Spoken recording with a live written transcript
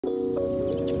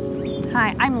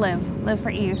Hi, I'm Liv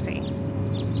for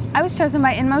EUC. I was chosen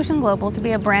by InMotion Global to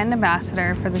be a brand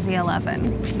ambassador for the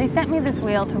V11. They sent me this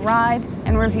wheel to ride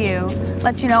and review,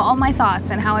 let you know all my thoughts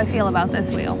and how I feel about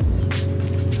this wheel.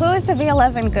 Who is the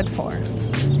V11 good for?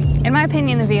 In my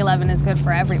opinion, the V11 is good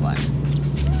for everyone.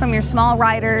 From your small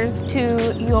riders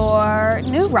to your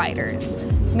new riders.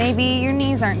 Maybe your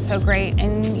knees aren't so great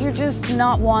and you're just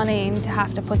not wanting to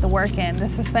have to put the work in. The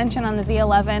suspension on the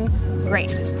V11,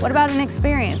 great. What about an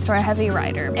experienced or a heavy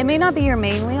rider? It may not be your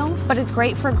main wheel, but it's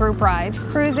great for group rides,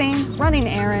 cruising, running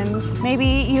errands. Maybe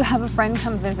you have a friend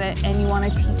come visit and you want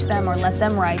to teach them or let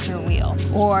them ride your wheel.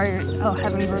 Or, oh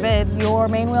heaven forbid, your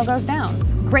main wheel goes down.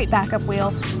 Great backup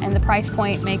wheel, and the price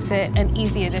point makes it an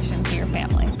easy addition to your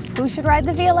family. Who should ride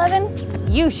the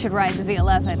V11? You should ride the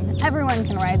V11. Everyone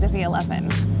can ride the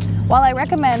V11. While I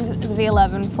recommend the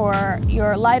V11 for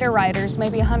your lighter riders,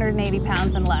 maybe 180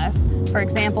 pounds and less, for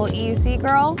example, EUC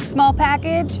girl, small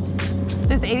package,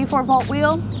 this 84-volt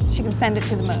wheel, she can send it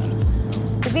to the moon.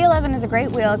 The V11 is a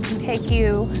great wheel. It can take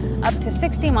you up to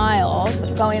 60 miles,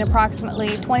 going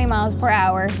approximately 20 miles per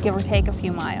hour, give or take a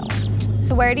few miles.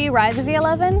 So where do you ride the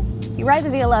V11? You ride the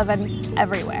V11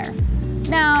 everywhere.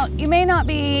 Now, you may not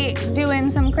be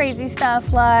doing some crazy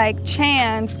stuff like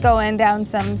Chance going down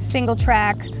some single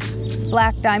track,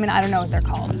 black diamond, I don't know what they're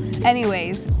called.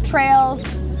 Anyways, trails,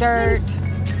 dirt,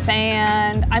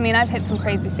 sand. I mean, I've hit some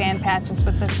crazy sand patches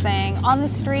with this thing. On the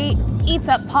street, eats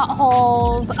up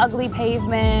potholes, ugly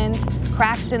pavement,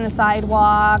 cracks in the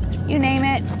sidewalk, you name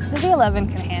it, the V11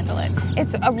 can handle it.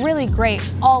 It's a really great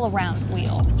all-around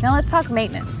wheel. Now let's talk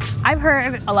maintenance. I've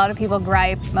heard a lot of people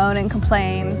gripe, moan, and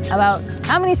complain about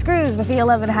how many screws the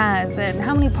V11 has and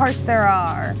how many parts there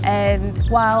are. And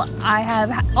while I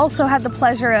have also had the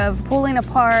pleasure of pulling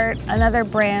apart another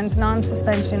brand's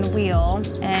non-suspension wheel,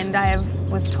 and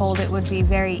was told it would be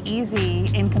very easy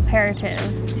in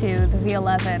comparative to the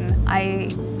V11, I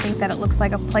think that it looks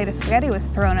like a plate of spaghetti was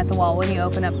thrown at the wall when you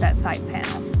open up that side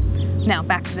panel. Now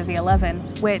back to the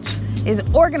V11, which is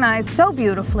organized so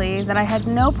beautifully that I had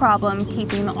no problem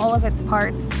keeping all of its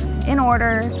parts in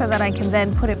order so that I can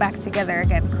then put it back together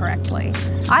again correctly.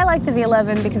 I like the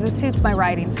V11 because it suits my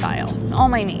riding style, all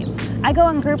my needs. I go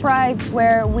on group rides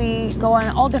where we go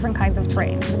on all different kinds of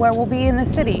terrains, where we'll be in the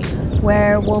city,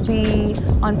 where we'll be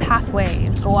on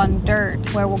pathways, go on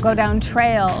dirt, where we'll go down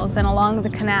trails and along the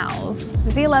canals. The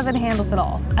V11 handles it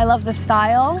all. I love the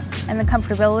style and the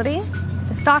comfortability.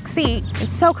 The stock seat is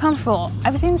so comfortable.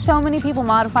 I've seen so many people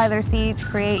modify their seats,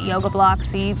 create yoga block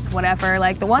seats, whatever.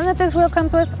 Like the one that this wheel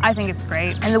comes with, I think it's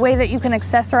great. And the way that you can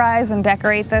accessorize and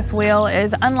decorate this wheel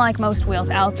is unlike most wheels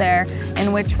out there,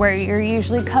 in which where you're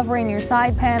usually covering your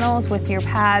side panels with your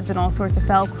pads and all sorts of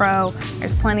Velcro.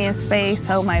 There's plenty of space.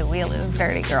 Oh, my wheel is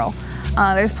dirty, girl.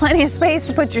 There's plenty of space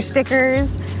to put your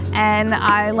stickers. And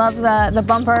I love the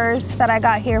bumpers that I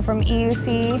got here from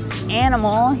EUC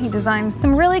Animal. He designed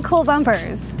some really cool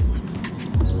bumpers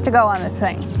to go on this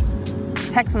thing.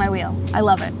 Protects my wheel. I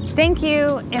love it. Thank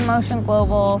you, InMotion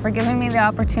Global, for giving me the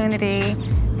opportunity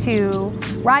to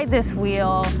ride this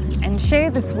wheel and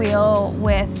share this wheel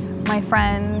with my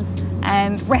friends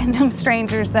and random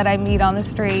strangers that I meet on the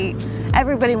street.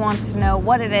 Everybody wants to know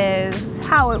what it is,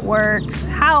 how it works,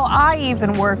 how I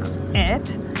even work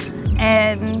it.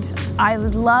 And I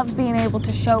would love being able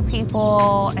to show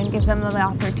people and give them the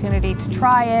opportunity to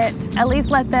try it, at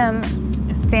least let them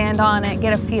stand on it,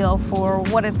 get a feel for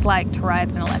what it's like to ride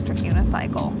an electric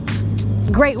unicycle.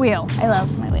 Great wheel. I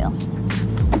love my wheel.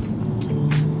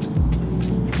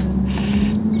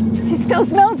 She still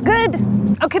smells good.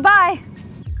 Okay, bye.